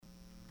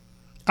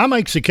I'm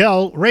Mike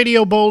Sikel,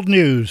 Radio Bold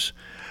News.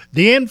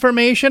 The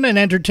information and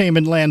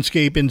entertainment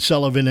landscape in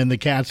Sullivan and the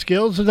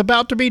Catskills is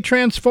about to be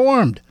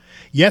transformed.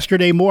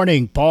 Yesterday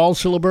morning, Paul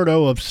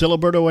Siliberto of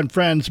Siliberto and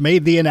Friends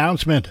made the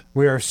announcement.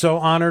 We are so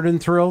honored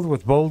and thrilled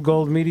with Bold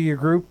Gold Media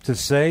Group to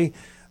say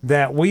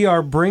that we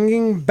are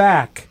bringing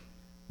back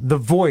the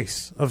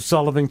voice of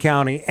Sullivan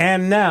County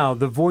and now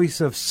the voice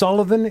of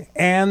Sullivan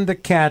and the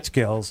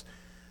Catskills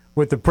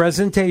with the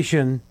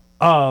presentation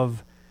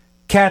of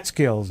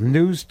Catskills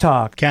News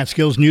Talk.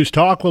 Catskills News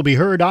Talk will be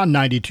heard on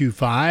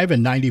 92.5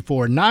 and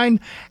 94.9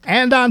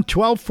 and on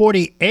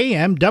 1240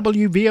 AM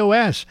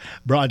WVOS.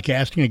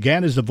 Broadcasting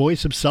again as the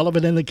voice of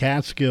Sullivan and the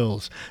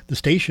Catskills. The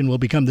station will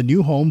become the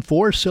new home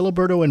for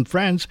Siliberto and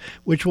Friends,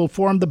 which will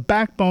form the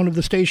backbone of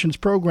the station's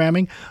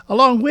programming,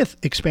 along with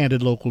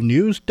expanded local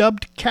news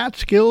dubbed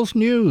Catskills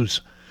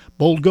News.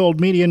 Bold Gold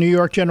Media New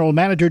York General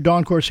Manager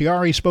Dawn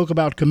Corsiari spoke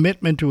about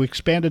commitment to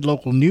expanded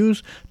local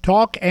news,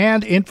 talk,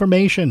 and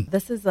information.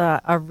 This is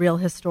a real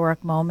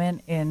historic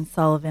moment in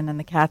Sullivan and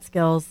the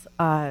Catskills.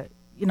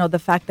 The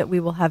fact that we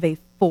will have a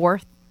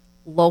fourth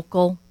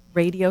local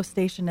radio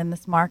station in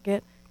this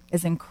market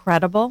is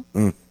incredible.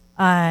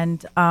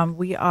 And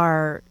we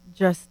are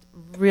just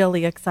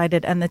really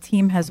excited, and the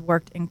team has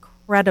worked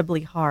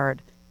incredibly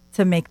hard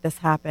to make this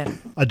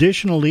happen.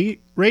 Additionally,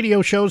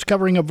 radio shows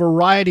covering a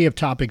variety of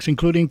topics,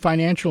 including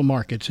financial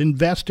markets,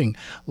 investing,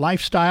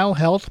 lifestyle,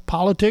 health,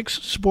 politics,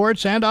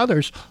 sports, and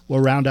others, will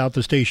round out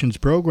the station's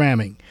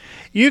programming.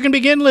 You can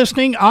begin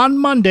listening on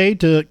Monday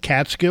to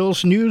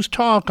Catskills News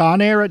Talk on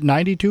air at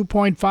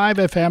 92.5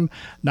 FM,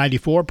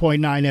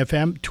 94.9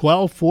 FM,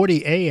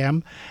 1240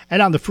 AM,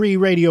 and on the free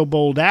Radio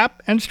Bold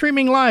app, and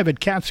streaming live at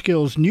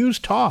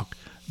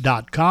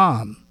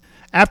catskillsnewstalk.com.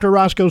 After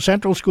Roscoe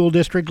Central School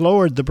District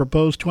lowered the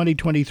proposed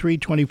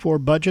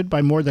 2023-24 budget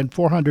by more than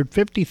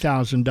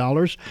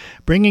 $450,000,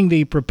 bringing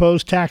the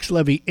proposed tax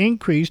levy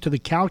increase to the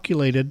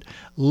calculated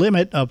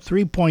limit of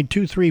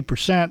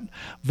 3.23%,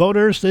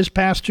 voters this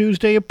past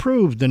Tuesday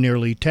approved the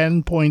nearly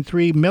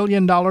 $10.3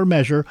 million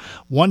measure,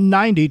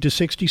 190 to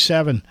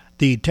 67.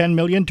 The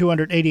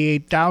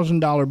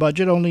 $10,288,000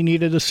 budget only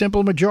needed a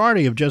simple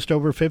majority of just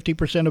over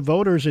 50% of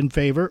voters in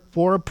favor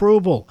for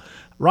approval.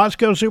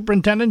 Roscoe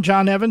Superintendent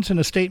John Evans, in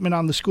a statement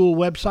on the school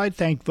website,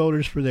 thanked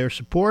voters for their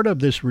support of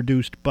this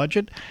reduced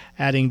budget,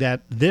 adding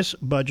that this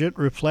budget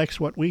reflects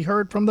what we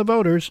heard from the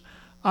voters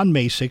on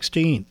May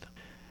 16th.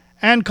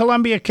 And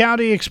Columbia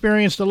County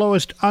experienced the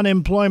lowest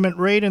unemployment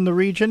rate in the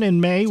region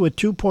in May with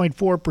 2.4%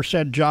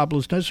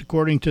 joblessness,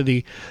 according to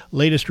the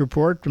latest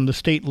report from the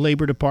State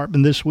Labor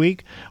Department this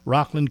week.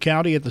 Rockland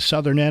County at the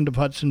southern end of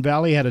Hudson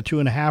Valley had a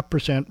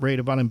 2.5% rate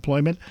of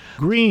unemployment.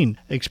 Greene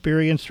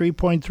experienced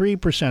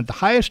 3.3%, the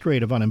highest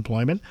rate of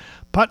unemployment.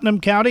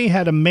 Putnam County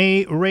had a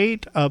May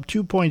rate of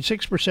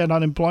 2.6%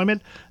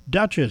 unemployment.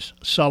 Dutchess,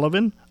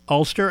 Sullivan,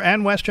 Ulster,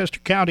 and Westchester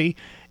County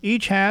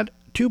each had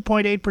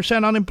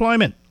 2.8%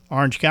 unemployment.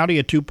 Orange County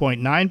at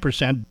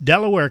 2.9%.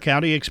 Delaware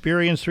County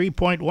experienced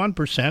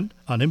 3.1%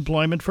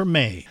 unemployment for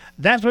May.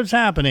 That's what's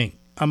happening.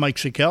 I'm Mike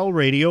Sikel,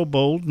 Radio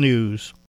Bold News.